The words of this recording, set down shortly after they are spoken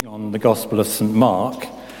on the Gospel of St. Mark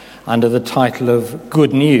under the title of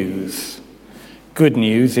Good News. Good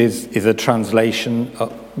News is a translation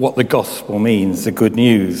of what the Gospel means, the Good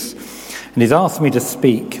News. And he's asked me to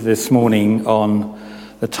speak this morning on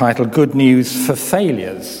the title Good News for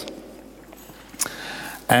Failures.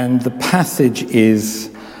 And the passage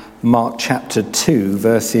is Mark chapter 2,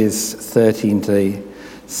 verses 13 to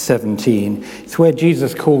 17. It's where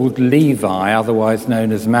Jesus called Levi, otherwise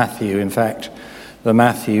known as Matthew, in fact, the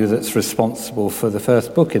Matthew that's responsible for the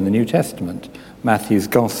first book in the New Testament, Matthew's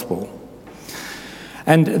Gospel.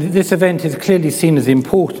 And this event is clearly seen as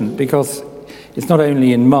important because it's not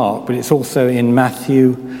only in Mark, but it's also in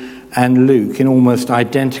Matthew and Luke. In almost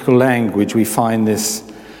identical language, we find this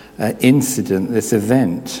incident, this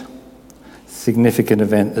event, significant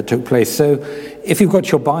event that took place. So if you've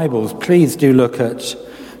got your Bibles, please do look at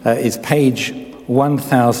it's page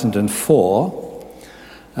 1004,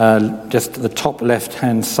 just at the top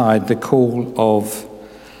left-hand side, the call of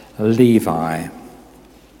Levi.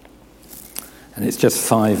 And it's just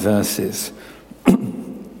 5 verses.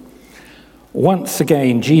 Once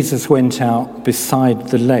again, Jesus went out beside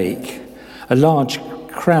the lake. A large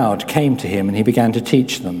crowd came to him, and he began to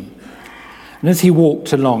teach them. And as he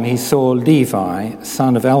walked along, he saw Levi,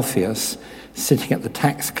 son of Alphaeus, sitting at the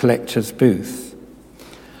tax collector's booth.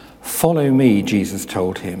 "Follow me," Jesus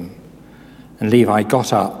told him. And Levi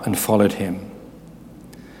got up and followed him.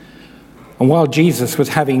 And while Jesus was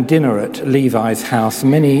having dinner at Levi's house,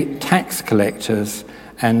 many tax collectors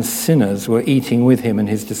and sinners were eating with him and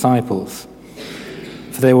his disciples,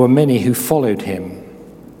 for there were many who followed him.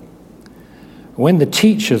 When the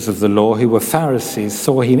teachers of the law, who were Pharisees,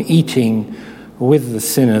 saw him eating with the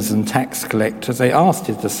sinners and tax collectors, they asked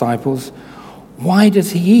his disciples, "Why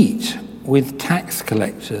does he eat with tax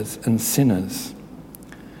collectors and sinners?"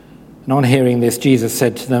 And on hearing this, Jesus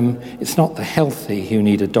said to them, "It's not the healthy who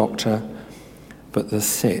need a doctor, but the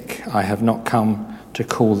sick. I have not come to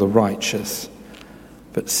call the righteous,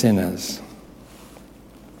 but sinners."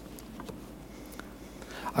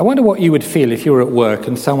 I wonder what you would feel if you were at work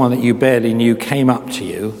and someone that you barely knew came up to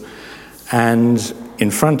you and in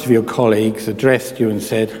front of your colleagues addressed you and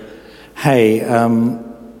said, "Hey,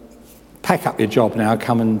 pack up your job now,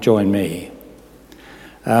 come and join me."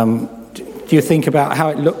 Do you think about how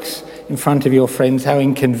it looks in front of your friends, how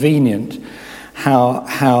inconvenient,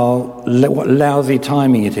 what lousy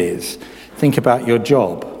timing it is? Think about your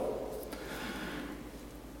job.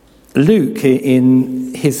 Luke,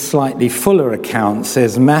 in his slightly fuller account,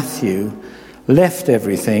 says Matthew left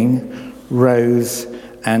everything, rose,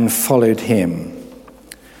 and followed him.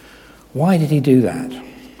 Why did he do that?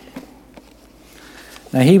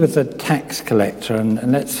 Now, he was a tax collector,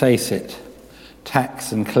 and let's face it,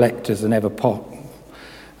 tax and collectors are never popular.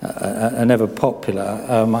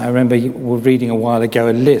 I remember you were reading a while ago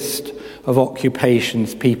a list of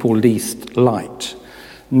occupations people least liked.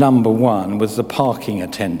 Number 1 was the parking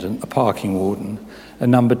attendant, the parking warden,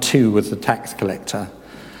 and number 2 was the tax collector,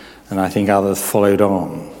 and I think others followed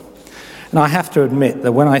on. And I have to admit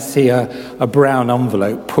that when I see a brown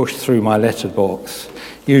envelope pushed through my letterbox,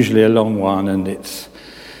 usually a long one, and it's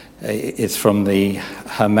from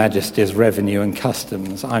Her Majesty's Revenue and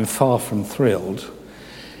Customs, I'm far from thrilled.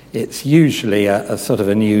 It's usually a sort of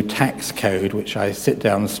a new tax code, which I sit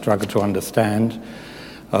down and struggle to understand.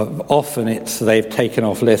 Often it's they've taken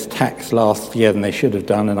off less tax last year than they should have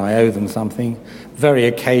done, and I owe them something. Very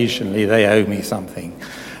occasionally they owe me something.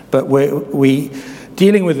 But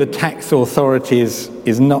dealing with the tax authorities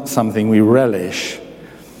is not something we relish.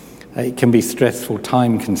 It can be stressful,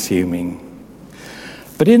 time-consuming.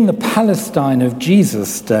 But in the Palestine of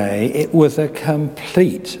Jesus' day, it was a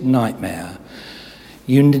complete nightmare.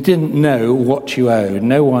 You didn't know what you owed.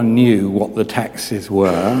 No one knew what the taxes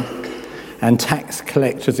were. And tax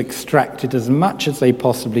collectors extracted as much as they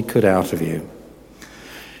possibly could out of you.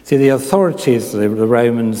 See, the authorities, the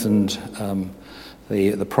Romans and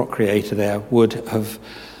the procurator there, would have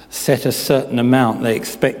set a certain amount they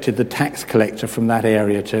expected the tax collector from that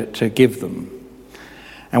area to give them.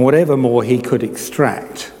 And whatever more he could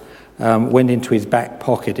extract went into his back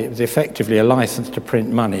pocket. It was effectively a license to print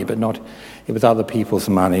money, but it was other people's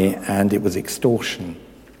money, and it was extortion.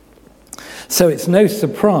 So it's no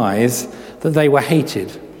surprise that they were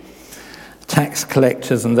hated. Tax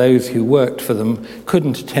collectors and those who worked for them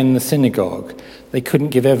couldn't attend the synagogue. They couldn't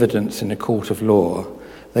give evidence in a court of law.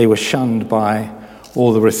 They were shunned by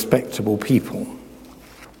all the respectable people.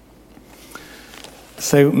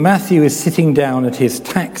 So Matthew is sitting down at his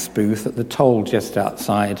tax booth at the toll just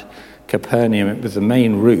outside Capernaum. It was the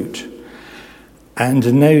main route.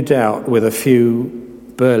 And no doubt with a few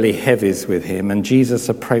burly heavies with him, and Jesus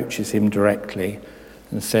approaches him directly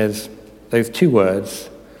and says those two words,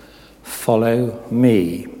 "Follow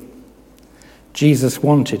me." Jesus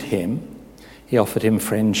wanted him. He offered him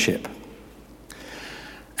friendship.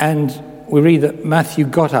 And we read that Matthew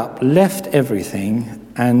got up, left everything,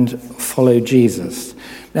 and followed Jesus.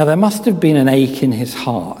 Now, there must have been an ache in his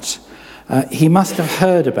heart. He must have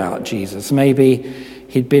heard about Jesus. Maybe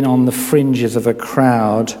he'd been on the fringes of a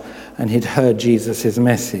crowd and he'd heard Jesus'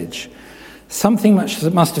 message. Something much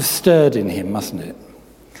must have stirred in him, mustn't it?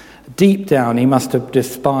 Deep down, he must have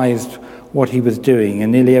despised what he was doing,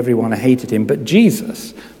 and nearly everyone hated him. But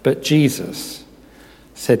Jesus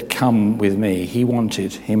said, "Come with me." He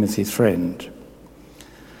wanted him as his friend.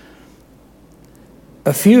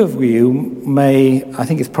 A few of you may, I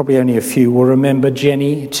think it's probably only a few, will remember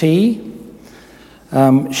Jenny T.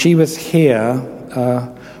 She was here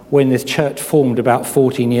when this church formed about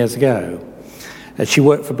 14 years ago. She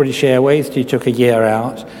worked for British Airways. She took a year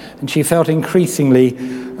out, and she felt increasingly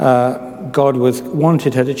God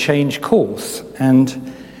wanted her to change course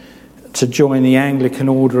and to join the Anglican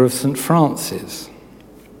Order of St. Francis.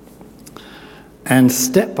 And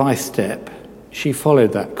step by step, she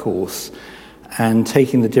followed that course and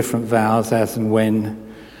taking the different vows as and when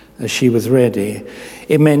she was ready.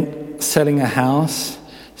 It meant selling a house,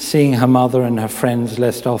 seeing her mother and her friends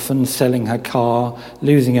less often, selling her car,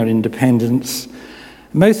 losing her independence.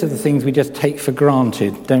 Most of the things we just take for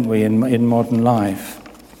granted, don't we, in modern life.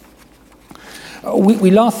 We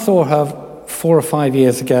last saw her 4 or 5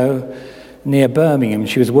 years ago near Birmingham.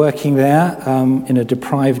 She was working there in a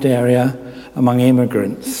deprived area among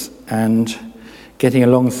immigrants and getting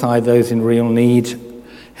alongside those in real need,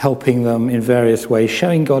 helping them in various ways,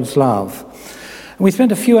 showing God's love. And we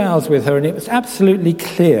spent a few hours with her, and it was absolutely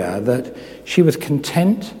clear that she was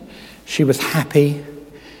content, she was happy,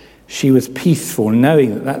 she was peaceful,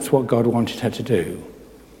 knowing that that's what God wanted her to do.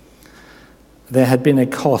 There had been a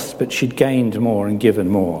cost, but she'd gained more and given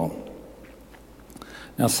more.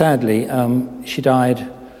 Now, sadly, she died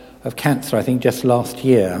of cancer, I think, just last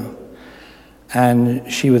year. And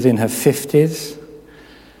she was in her 50s.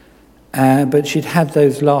 But she'd had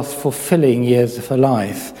those last fulfilling years of her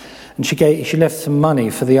life. And she left some money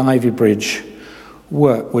for the Ivy Bridge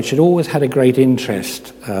work, which she'd always had a great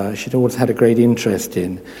interest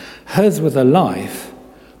in. Hers was a life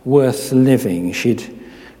worth living.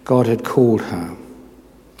 God had called her.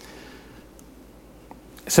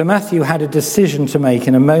 So Matthew had a decision to make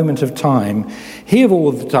in a moment of time. He of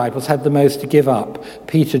all the disciples had the most to give up.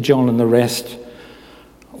 Peter, John, and the rest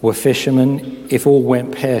were fishermen. If all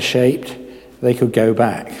went pear-shaped, they could go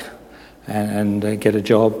back and get a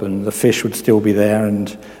job, and the fish would still be there,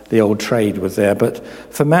 and the old trade was there. But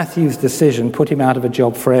for Matthew's decision put him out of a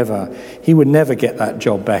job forever. He would never get that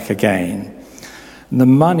job back again. The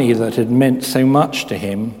money that had meant so much to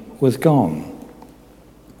him was gone.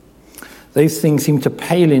 Those things seemed to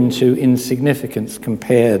pale into insignificance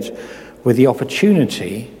compared with the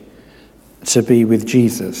opportunity to be with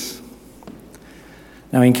Jesus.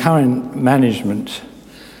 Now, in current management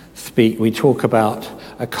speak, we talk about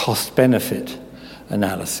a cost-benefit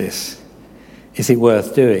analysis. Is it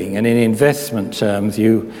worth doing? And in investment terms,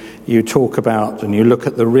 you talk about and you look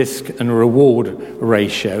at the risk and reward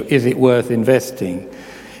ratio. Is it worth investing?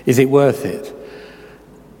 Is it worth it?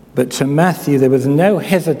 But to Matthew, there was no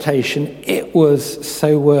hesitation. It was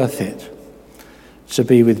so worth it to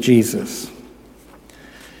be with Jesus.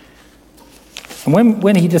 And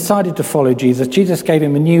when he decided to follow Jesus, Jesus gave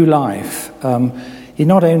him a new life. He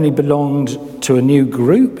not only belonged to a new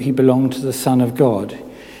group, he belonged to the Son of God.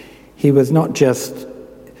 He was not just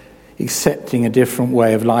accepting a different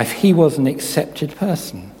way of life. He was an accepted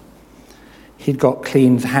person. He'd got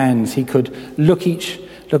clean hands. He could look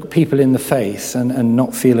people in the face and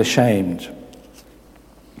not feel ashamed.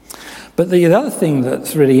 But the other thing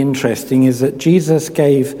that's really interesting is that Jesus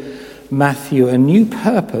gave Matthew a new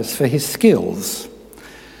purpose for his skills.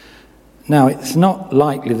 Now, it's not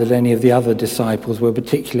likely that any of the other disciples were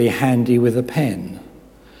particularly handy with a pen.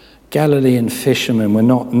 Galilean fishermen were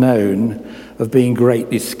not known of being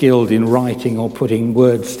greatly skilled in writing or putting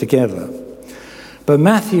words together. But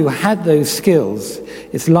Matthew had those skills.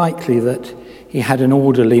 It's likely that he had an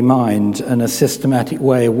orderly mind and a systematic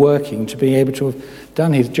way of working to be able to have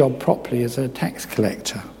done his job properly as a tax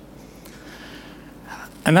collector.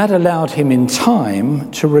 And that allowed him in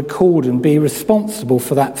time to record and be responsible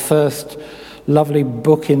for that first lovely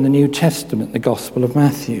book in the New Testament, the Gospel of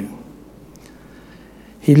Matthew.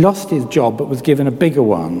 He lost his job but was given a bigger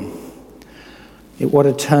one. What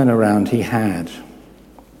a turnaround he had.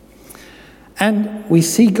 And we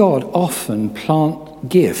see God often plant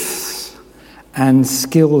gifts and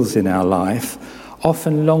skills in our life,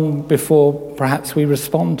 often long before perhaps we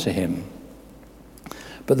respond to him.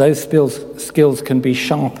 But those skills can be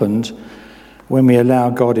sharpened when we allow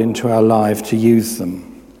God into our life to use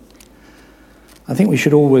them. I think we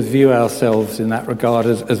should always view ourselves in that regard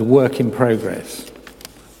as work in progress.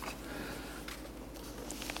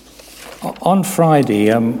 On Friday,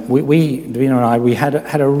 Davina and I, we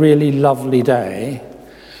had a really lovely day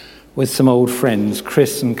with some old friends,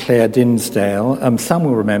 Chris and Claire Dinsdale. Some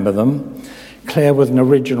will remember them. Claire was an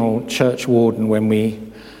original church warden when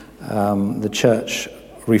the church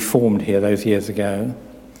reformed here those years ago.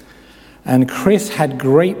 And Chris had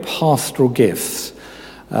great pastoral gifts,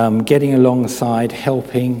 getting alongside,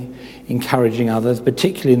 helping, encouraging others,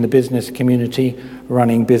 particularly in the business community,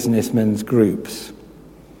 running businessmen's groups.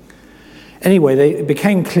 Anyway, it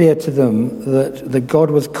became clear to them that God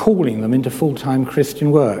was calling them into full-time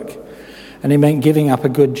Christian work. And it meant giving up a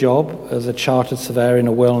good job as a chartered surveyor in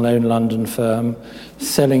a well-known London firm,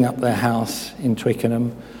 selling up their house in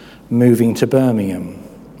Twickenham, moving to Birmingham,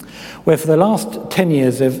 where for the last 10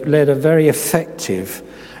 years they've led a very effective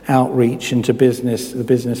outreach into the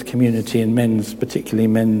business community and particularly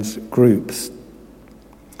men's groups.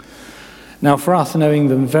 Now, for us, knowing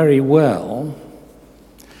them very well,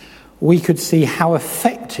 we could see how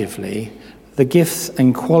effectively the gifts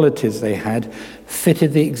and qualities they had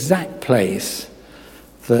fitted the exact place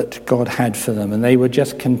that God had for them, and they were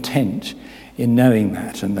just content in knowing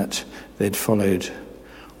that and that they'd followed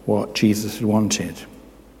what Jesus had wanted.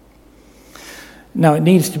 Now, it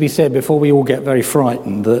needs to be said before we all get very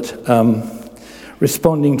frightened that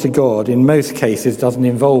responding to God in most cases doesn't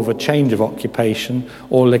involve a change of occupation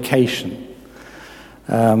or location.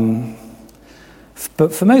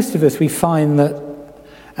 But for most of us, we find that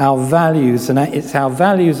it's our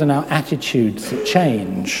values and our attitudes that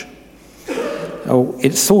change.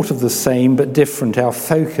 It's sort of the same but different. Our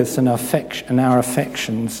focus and our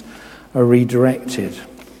affections are redirected.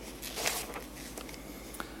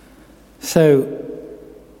 So,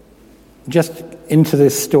 just into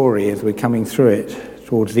this story as we're coming through it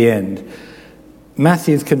towards the end,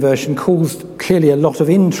 Matthew's conversion caused clearly a lot of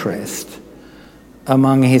interest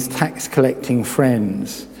among his tax-collecting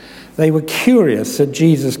friends. They were curious that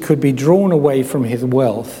Jesus could be drawn away from his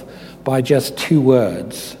wealth by just 2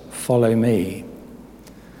 words, "Follow me."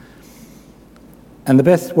 And the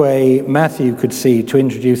best way Matthew could see to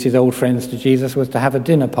introduce his old friends to Jesus was to have a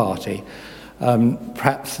dinner party.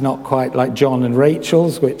 Perhaps not quite like John and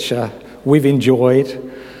Rachel's, which we've enjoyed,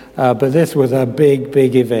 but this was a big,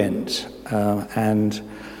 big event.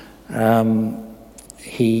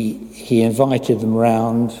 He invited them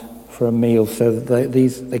round for a meal so that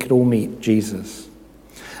they could all meet Jesus.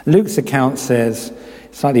 Luke's account says,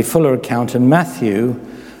 slightly fuller account, and Matthew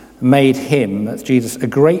made him, that's Jesus, a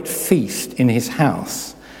great feast in his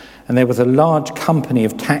house. And there was a large company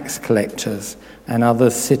of tax collectors and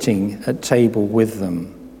others sitting at table with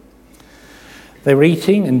them. They were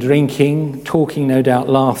eating and drinking, talking, no doubt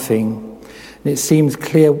laughing. And it seems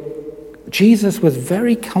clear Jesus was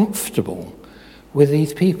very comfortable with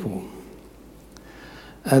these people.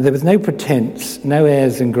 There was no pretense, no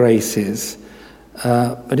airs and graces,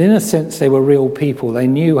 but in a sense they were real people. They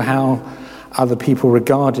knew how other people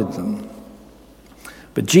regarded them.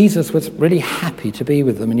 But Jesus was really happy to be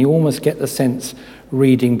with them, and you almost get the sense,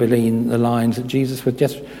 reading between the lines, that Jesus was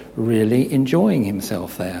just really enjoying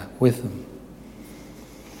himself there with them.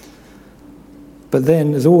 But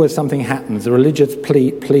then there's always something happens. The religious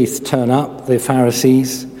police turn up, the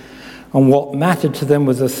Pharisees, and what mattered to them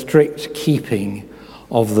was a strict keeping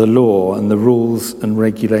of the law and the rules and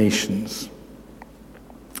regulations.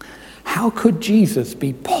 How could Jesus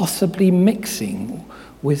be possibly mixing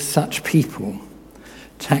with such people,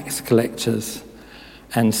 tax collectors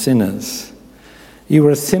and sinners? You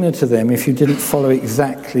were a sinner to them if you didn't follow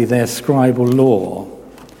exactly their scribal law.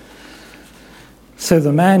 So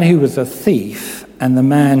the man who was a thief and the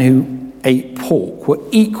man who ate pork were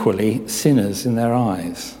equally sinners in their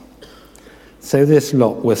eyes. So this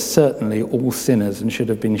lot were certainly all sinners and should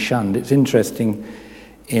have been shunned. It's interesting,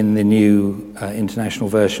 in the New International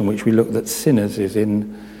Version, which we looked at, sinners is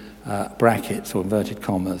in brackets or inverted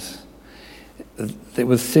commas. It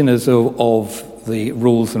was sinners of the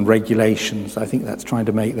rules and regulations. I think that's trying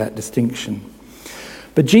to make that distinction.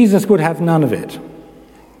 But Jesus would have none of it.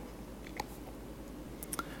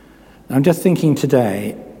 I'm just thinking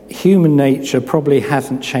today, human nature probably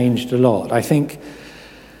hasn't changed a lot. I think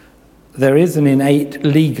there is an innate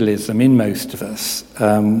legalism in most of us.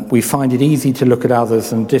 We find it easy to look at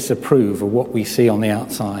others and disapprove of what we see on the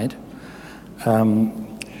outside.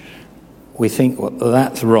 We think, well,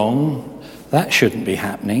 that's wrong. That shouldn't be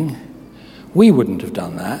happening. We wouldn't have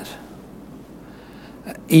done that.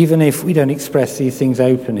 even if we don't express these things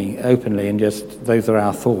openly and just those are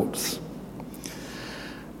our thoughts.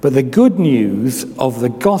 But the good news of the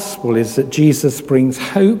gospel is that Jesus brings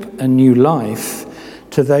hope and new life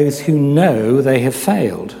to those who know they have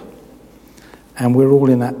failed. And we're all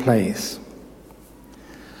in that place.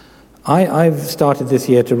 I've started this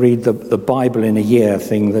year to read the Bible in a Year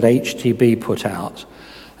thing that HTB put out.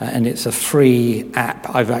 And it's a free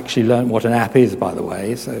app. I've actually learned what an app is, by the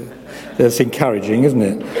way, so that's encouraging, isn't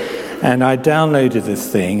it? And I downloaded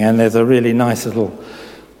this thing, and there's a really nice little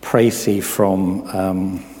précis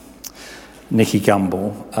from Nicky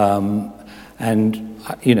Gumbel. And,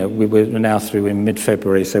 we were now through in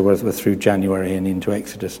mid-February, so we're through January and into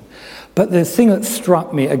Exodus. But the thing that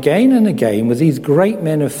struck me again and again was these great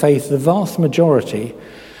men of faith, the vast majority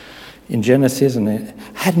in Genesis, and it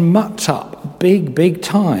had mucked up big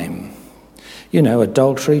time.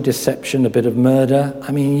 Adultery, deception, a bit of murder.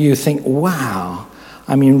 I mean, you think, wow.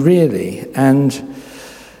 I mean, really. And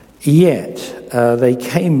yet, they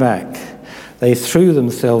came back. They threw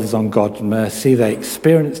themselves on God's mercy. They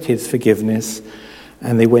experienced his forgiveness,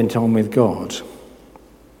 and they went on with God.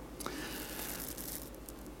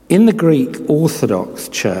 In the Greek Orthodox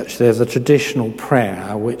Church, there's a traditional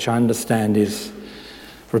prayer, which I understand is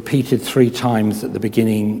repeated 3 times at the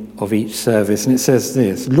beginning of each service. And it says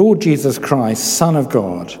this: Lord Jesus Christ, Son of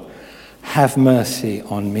God, have mercy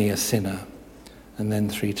on me, a sinner. And then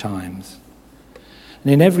 3 times.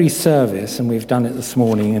 And in every service, and we've done it this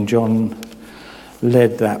morning, and John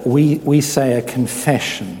led that, we say a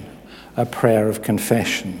confession, a prayer of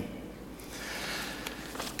confession.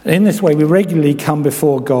 In this way, we regularly come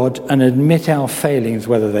before God and admit our failings,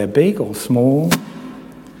 whether they're big or small,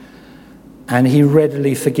 and he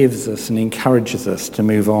readily forgives us and encourages us to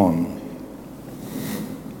move on.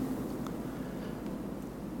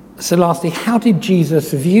 So lastly, how did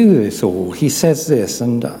Jesus view this all? He says this,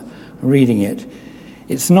 and reading it,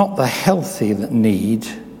 it's not the healthy that need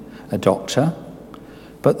a doctor,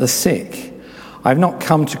 but the sick. I've not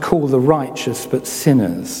come to call the righteous, but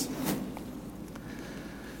sinners.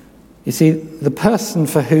 You see, the person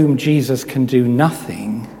for whom Jesus can do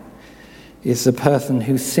nothing is the person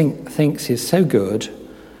who thinks he's so good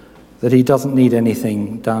that he doesn't need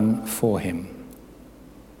anything done for him.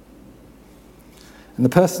 And the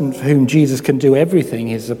person for whom Jesus can do everything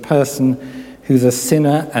is the person who's a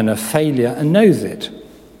sinner and a failure and knows it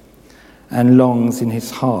and longs in his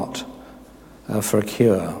heart for a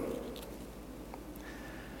cure.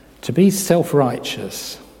 To be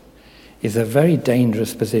self-righteous is a very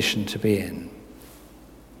dangerous position to be in.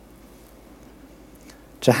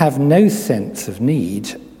 To have no sense of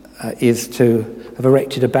need is to have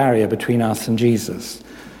erected a barrier between us and Jesus.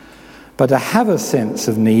 But to have a sense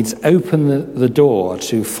of needs open the door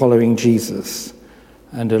to following Jesus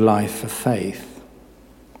and a life of faith.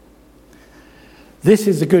 This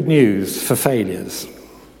is the good news for failures,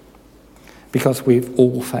 because we've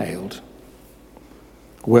all failed.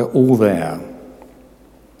 We're all there.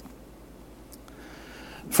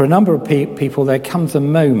 For a number of people, there comes a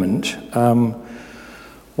moment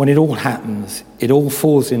when it all happens, it all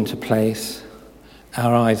falls into place,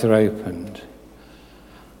 our eyes are opened.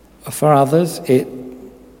 For others,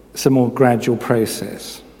 it's a more gradual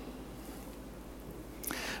process.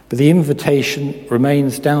 But the invitation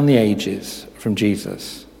remains down the ages from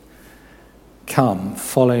Jesus. Come,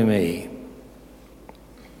 follow me.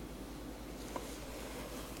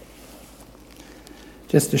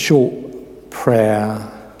 Just a short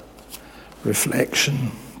prayer,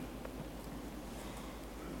 reflection.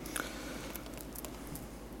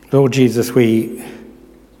 Lord Jesus, we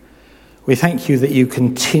thank you that you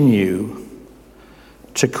continue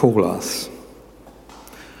to call us,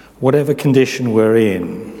 whatever condition we're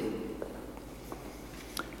in.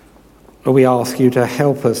 Lord, we ask you to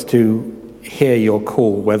help us to hear your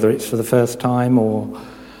call, whether it's for the first time or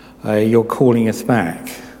you're calling us back,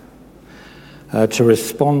 to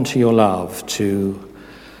respond to your love, to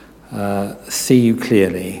see you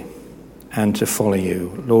clearly, and to follow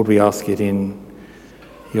you. Lord, we ask it in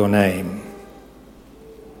your name.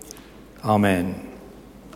 Amen.